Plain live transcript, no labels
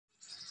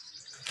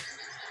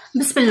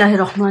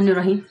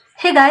Bismillahirrahmanirrahim.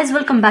 Hey guys,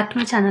 welcome back to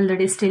my channel,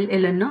 that is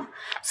STILLALEARNER.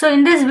 So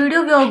in this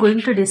video we are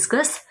going to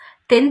discuss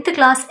 10th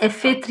class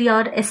FA-3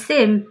 or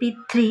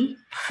SAMP-3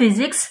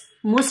 physics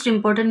most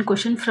important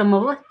question from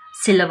our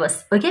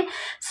syllabus. Okay,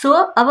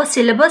 so our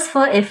syllabus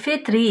for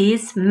FA-3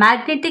 is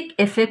magnetic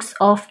effects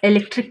of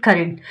electric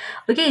current.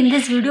 Okay, in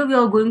this video we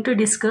are going to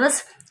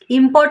discuss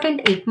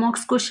important 8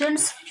 marks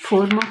questions,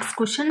 4 marks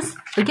questions,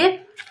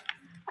 okay,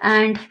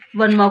 and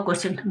 1 mark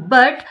question.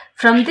 But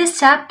from this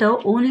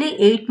chapter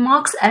only 8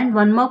 marks and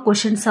 1 mark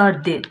questions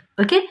are there.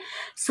 Okay,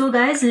 so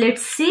guys,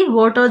 let's see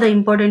what are the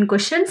important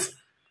questions.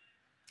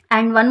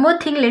 And one more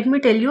thing, let me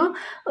tell you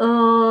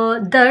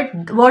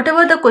that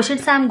whatever the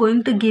questions I am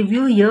going to give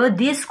you here,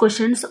 these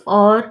questions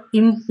are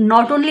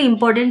not only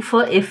important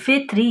for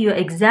FA-3 your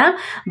exam,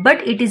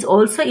 but it is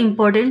also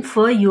important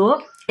for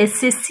your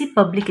SSC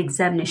public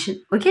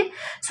examination. Okay,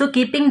 so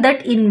keeping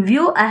that in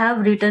view, I have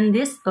written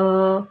these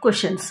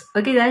questions.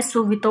 Okay guys,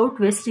 so without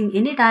wasting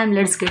any time,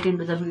 let's get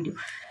into the video.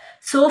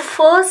 So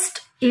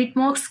first 8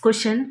 marks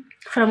question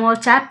from our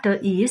chapter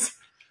is: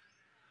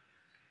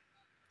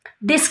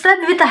 describe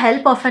with the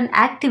help of an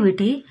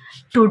activity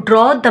to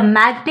draw the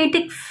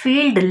magnetic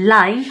field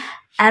line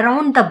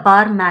around the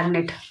bar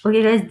magnet.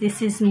 Okay guys,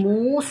 this is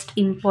most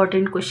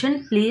important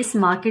question, please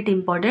mark it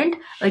important.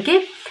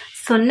 Okay,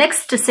 so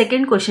next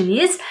second question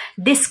is: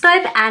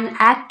 describe an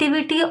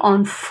activity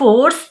on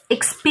force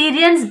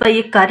experienced by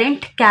a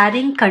current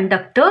carrying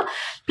conductor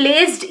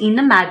placed in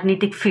a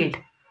magnetic field.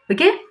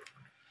 Okay,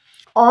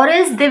 or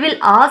else they will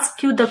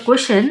ask you the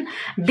question: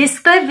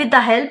 describe with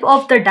the help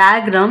of the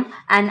diagram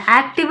an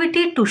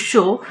activity to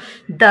show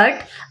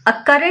that a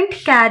current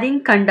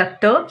carrying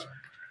conductor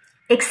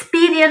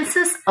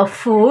experiences a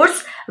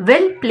force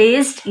when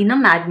placed in a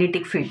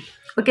magnetic field.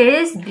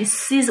 Okay,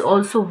 this is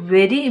also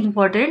very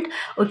important.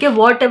 Okay,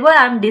 whatever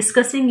I am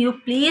discussing, you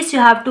please, you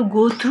have to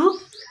go through.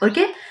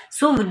 Okay,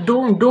 so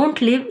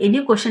don't leave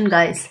any question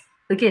guys.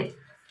 Okay,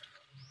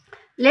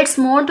 let's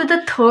move on to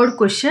the third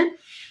question.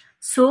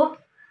 So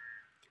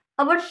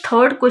our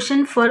third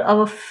question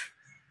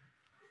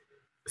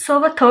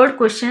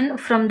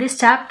from this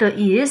chapter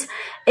is: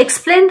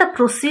 explain the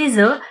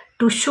procedure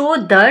to show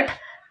that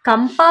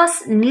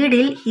compass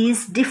needle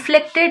is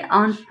deflected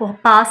on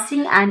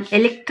passing an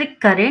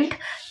electric current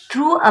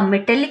through a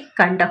metallic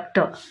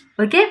conductor.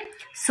 Okay,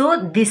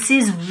 so this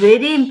is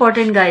very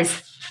important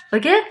guys.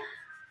 Okay,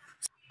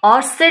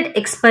 Oersted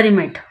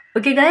experiment.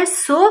 Okay guys,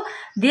 so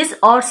this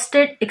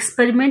Oersted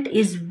experiment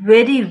is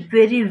very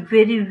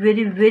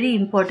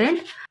important.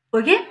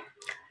 Okay,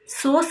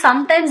 so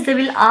sometimes they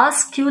will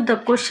ask you the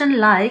question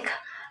like: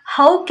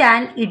 how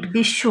can it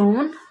be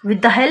shown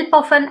with the help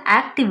of an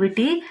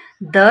activity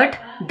that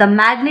the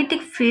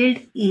magnetic field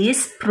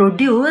is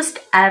produced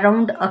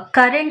around a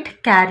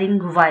current carrying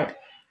wire?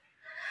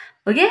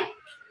 Okay,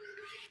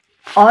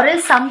 or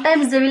else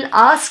sometimes they will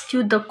ask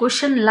you the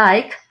question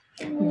like: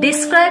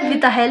 describe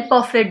with the help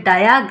of a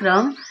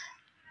diagram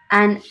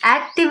an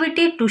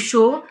activity to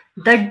show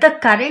that the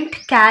current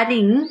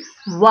carrying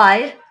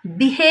wire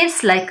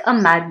behaves like a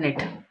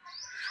magnet.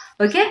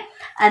 Okay,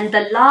 and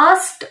the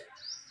last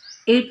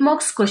 8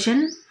 marks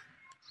question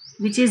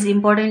which is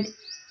important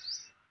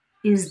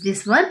is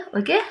this one.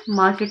 Okay,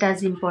 mark it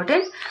as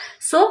important.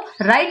 So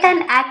write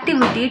an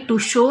activity to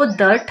show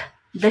that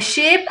the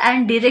shape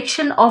and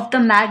direction of the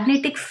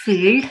magnetic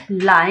field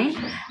line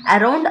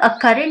around a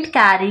current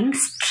carrying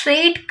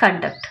straight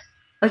conduct.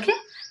 Okay,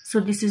 so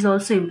this is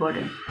also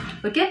important.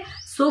 Okay,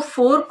 so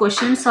 4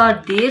 questions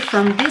are there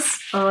from this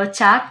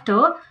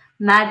chapter,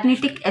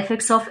 magnetic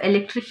effects of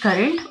electric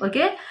current.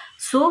 Okay,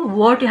 so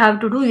what you have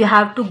to do, you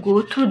have to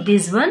go through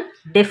this one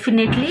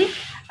definitely,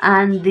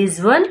 and this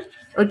one.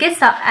 Okay,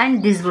 so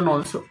and this one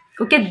also.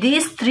 Okay,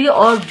 these 3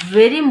 are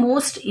very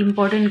most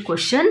important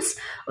questions.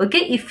 Okay,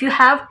 if you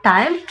have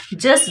time,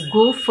 just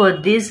go for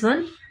this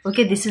one.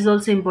 Okay, this is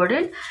also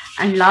important,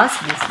 and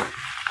last this one.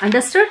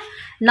 Understood?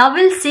 Now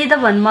we'll see the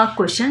 1 mark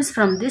questions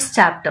from this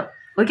chapter.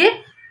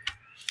 Okay,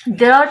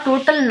 there are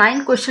total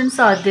 9 questions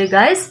are there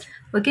guys.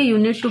 Okay, you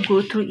need to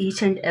go through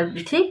each and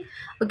everything.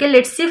 Okay,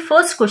 let's see.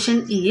 First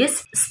question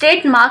is: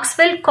 state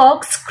Maxwell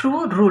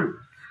corkscrew rule.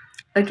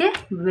 Okay,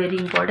 very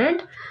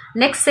important.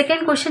 Next,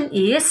 second question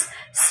is: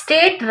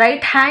 state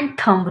right hand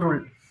thumb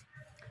rule.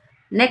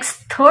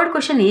 Next, third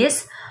question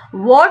is: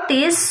 what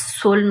is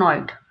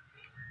solenoid?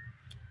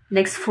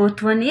 Next,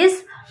 fourth one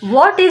is: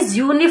 what is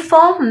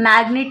uniform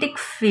magnetic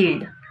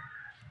field?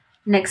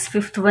 Next,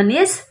 fifth one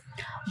is: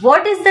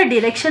 what is the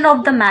direction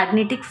of the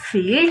magnetic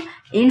field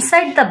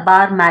inside the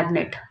bar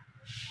magnet?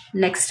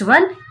 Next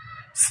one: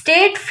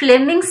 state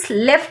Fleming's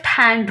left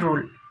hand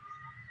rule.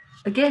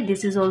 Okay,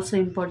 this is also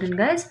important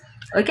guys.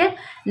 Okay,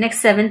 next,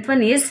 seventh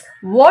one is: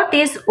 what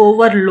is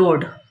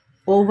overload?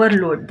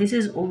 Overload, this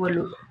is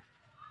overload.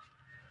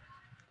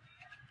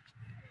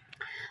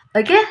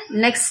 Okay,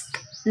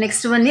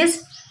 next one is,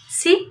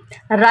 see,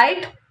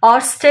 write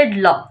Oersted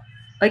law.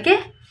 Okay,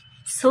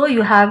 so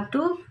you have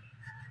to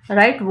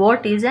write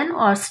what is an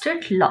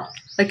Oersted law.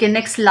 Okay,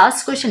 next,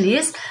 last question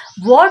is: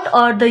 what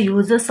are the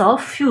uses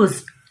of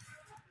fuse?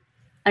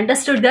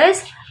 Understood,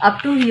 guys?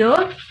 Up to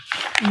here,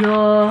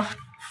 your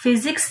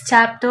physics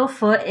chapter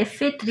for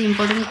FA-3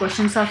 important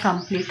questions are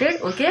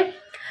completed. Okay,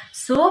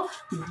 so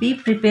be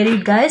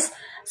prepared, guys.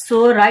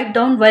 So write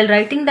down, while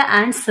writing the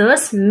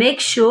answers, make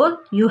sure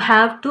you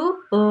have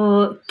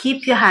to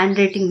keep your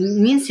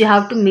handwriting, means you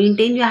have to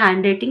maintain your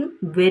handwriting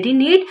very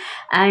neat,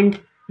 and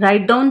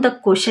write down the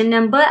question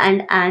number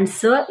and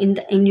answer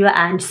in your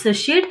answer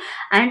sheet.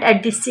 And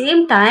at the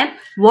same time,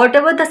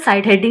 whatever the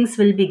side headings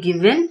will be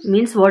given,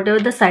 means whatever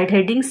the side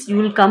headings you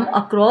will come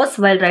across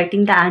while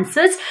writing the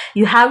answers,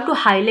 you have to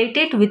highlight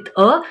it with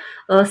a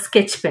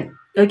sketch pen.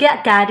 Okay,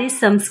 carry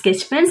some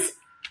sketch pens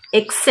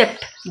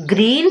except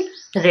green,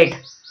 red.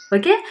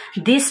 Okay,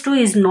 these two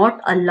is not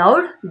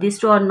allowed, these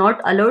two are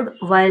not allowed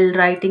while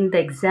writing the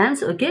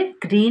exams. Okay,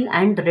 green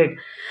and red.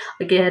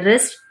 Okay,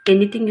 rest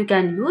anything you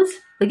can use.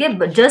 Okay,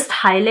 but just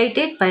highlight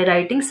it by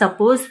writing.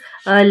 Suppose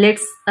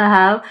let's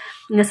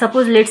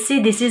see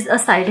this is a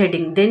side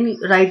heading, then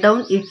write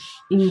down it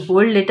in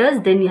bold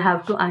letters, then you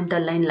have to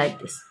underline like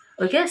this.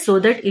 Okay, so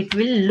that it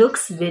will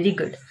looks very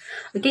good.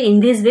 Okay,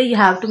 in this way you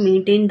have to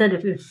maintain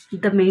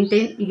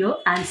maintain your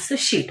answer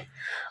sheet.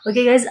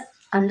 Okay, guys,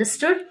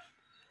 understood?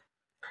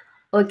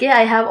 Okay,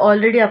 I have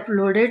already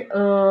uploaded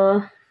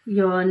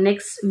your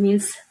next,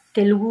 means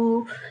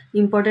Telugu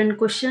important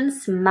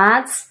questions,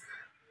 maths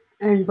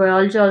and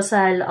biology also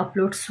I'll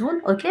upload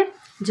soon. Okay,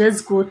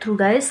 just go through,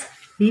 guys.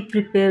 Be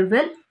prepared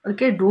well.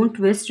 Okay, don't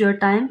waste your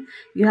time.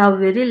 You have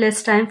very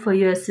less time for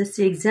your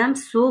SSC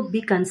exams, so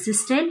be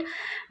consistent.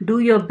 Do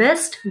your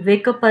best.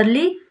 Wake up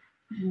early.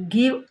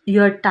 Give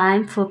your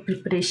time for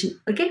preparation.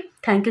 Okay,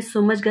 thank you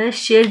so much, guys.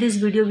 Share this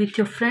video with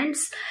your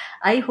friends.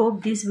 I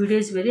hope this video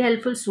is very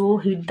helpful, so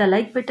hit the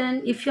like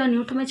button. If you are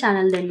new to my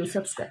channel, then you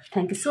subscribe.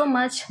 Thank you so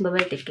much. Bye bye,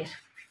 take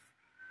care.